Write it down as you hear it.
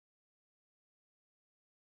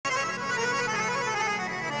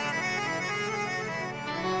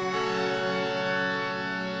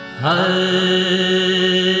हाय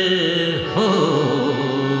हो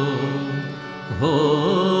हो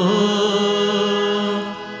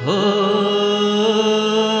हो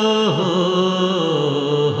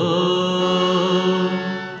हो।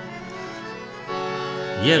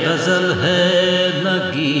 ये गजल है न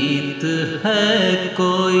गीत है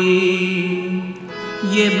कोई,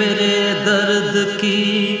 ये मेरे दर्द की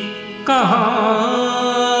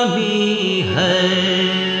कहानी है।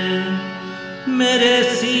 मेरे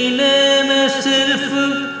सीने में सिर्फ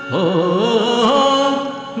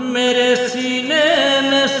मेरे सीने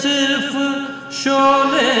में सिर्फ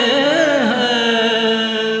शोले हैं,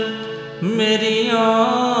 मेरी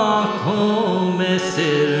आँखों में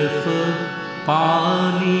सिर्फ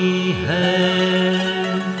पानी है।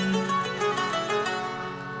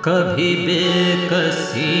 कभी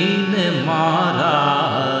बेकसी ने मारा,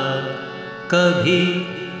 कभी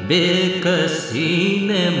बेकसी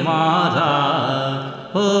ने मारा,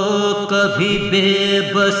 ओ कभी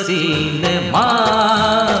बेबसी ने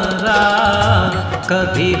मारा,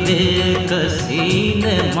 कभी बेकसी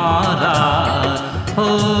ने मारा, ओ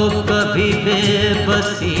कभी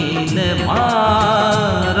बेबसी ने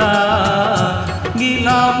मारा।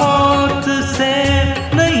 गिला मौत से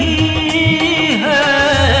नहीं है,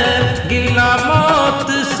 गिला मौत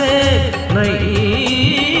से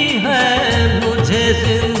नहीं है, मुझे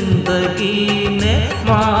जिंदगी ने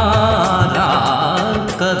मारा।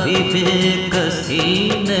 कभी बेकसी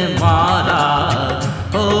ने मारा,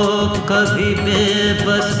 ओ कभी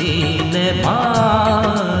बेबसी ने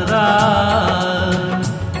मारा।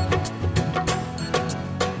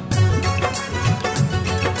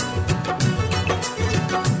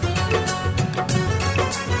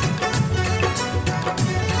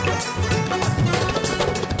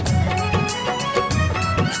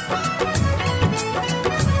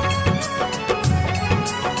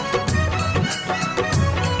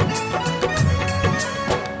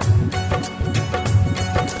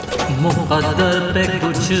 मुक़द्दर पे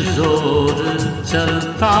कुछ जोर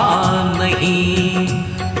चलता नहीं,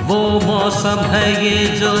 वो मौसम है ये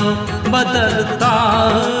जो बदलता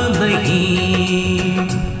नहीं।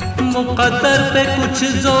 मुक़द्दर पे कुछ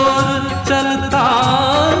जोर चलता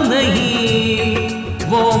नहीं,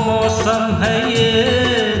 वो मौसम है ये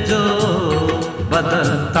जो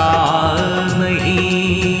बदलता नहीं।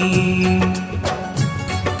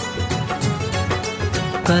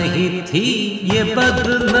 कहीं थी ये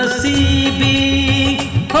बदनसीबी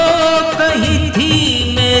हो, कहीं थी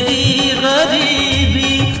मेरी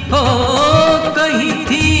गरीबी हो, कहीं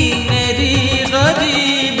थी मेरी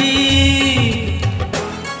गरीबी।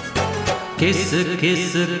 किस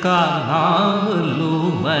किस का नाम लूं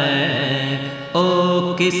मैं,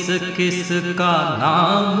 ओ किस किस का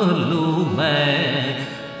नाम लूं मैं,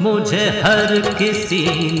 मुझे हर किसी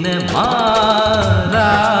ने मारा।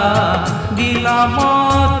 गिला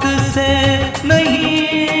मौत से नहीं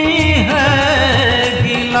है,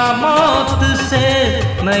 गिला मौत से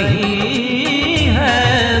नहीं है,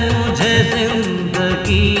 मुझे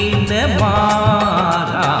जिंदगी ने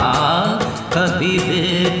मारा। कभी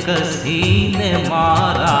बेकसी ने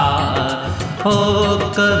मारा, हो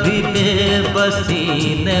कभी बेबसी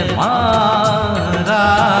ने मारा।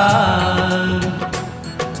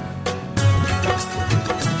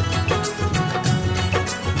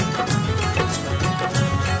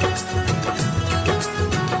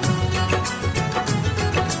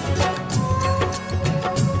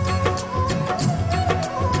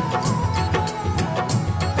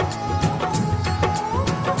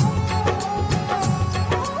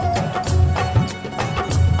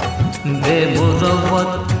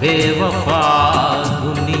 बेमुरव्वत बेवफा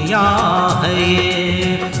दुनिया है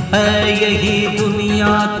ये, है यही दुनिया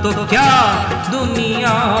तो क्या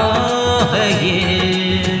दुनिया है ये।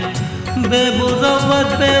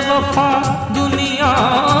 बेमुरव्वत बेवफा दुनिया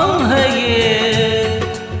है ये,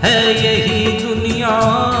 है यही दुनिया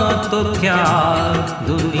तो क्या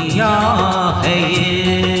दुनिया है ये।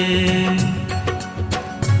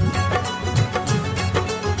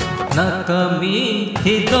 न कमी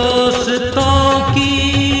थी दोस्तों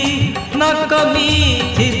की, न कमी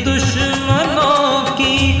थी दुश्मनों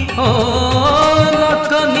की, ओ न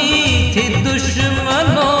कमी थी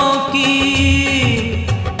दुश्मनों की।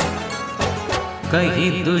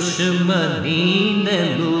 कहीं दुश्मनी ने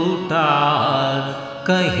लूटा,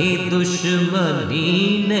 कहीं दुश्मनी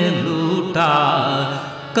ने लूटा,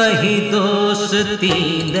 कहीं दोस्ती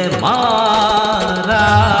ने मारा।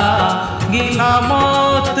 गिला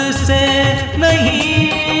मौत से नहीं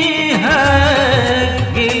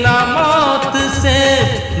है, गिला मौत से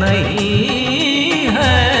नहीं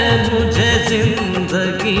है, मुझे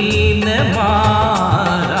जिंदगी ने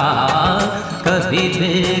मारा। कभी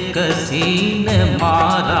बेक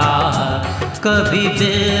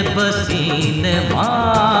बेबसी ने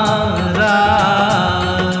मारा।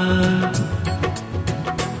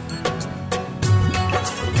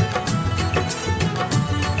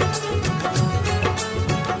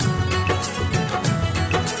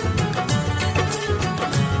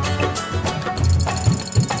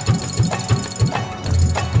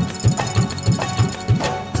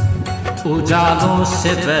 उजालों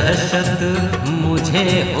से वहशत मुझे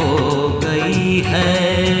हो गई है,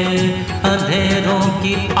 अंधेरों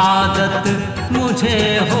की आदत मुझे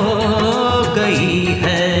हो गई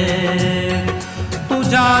है।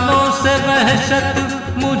 उजालों से वहशत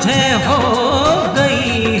मुझे हो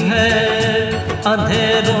गई है,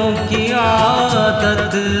 अंधेरों की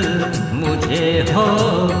आदत मुझे हो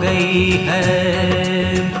गई है।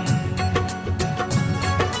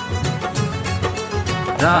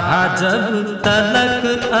 रहा जब तलक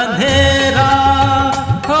अंधेरा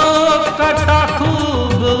हो, कटा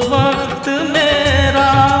खूब वक्त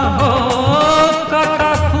मेरा हो,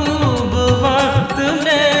 कटा खूब वक्त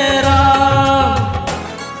मेरा।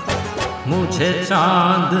 मुझे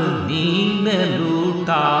चांदनी ने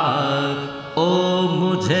लूटा, ओ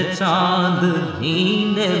मुझे चांदनी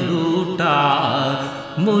ने लूटा,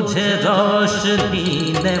 मुझे रोशनी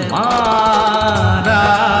ने मारा।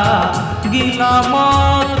 गिला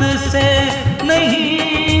मौत से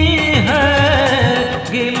नहीं है,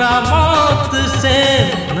 गिला मौत से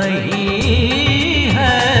नहीं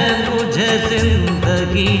है, मुझे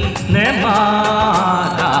जिंदगी ने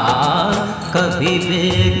मारा। कभी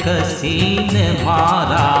बेकसी ने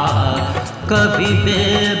मारा, कभी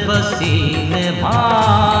बेबसी ने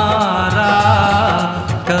मारा,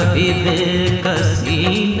 कभी बेकसी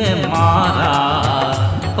ने मारा,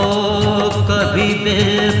 ओ कभी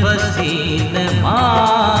बेबसी ने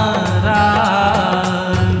मारा।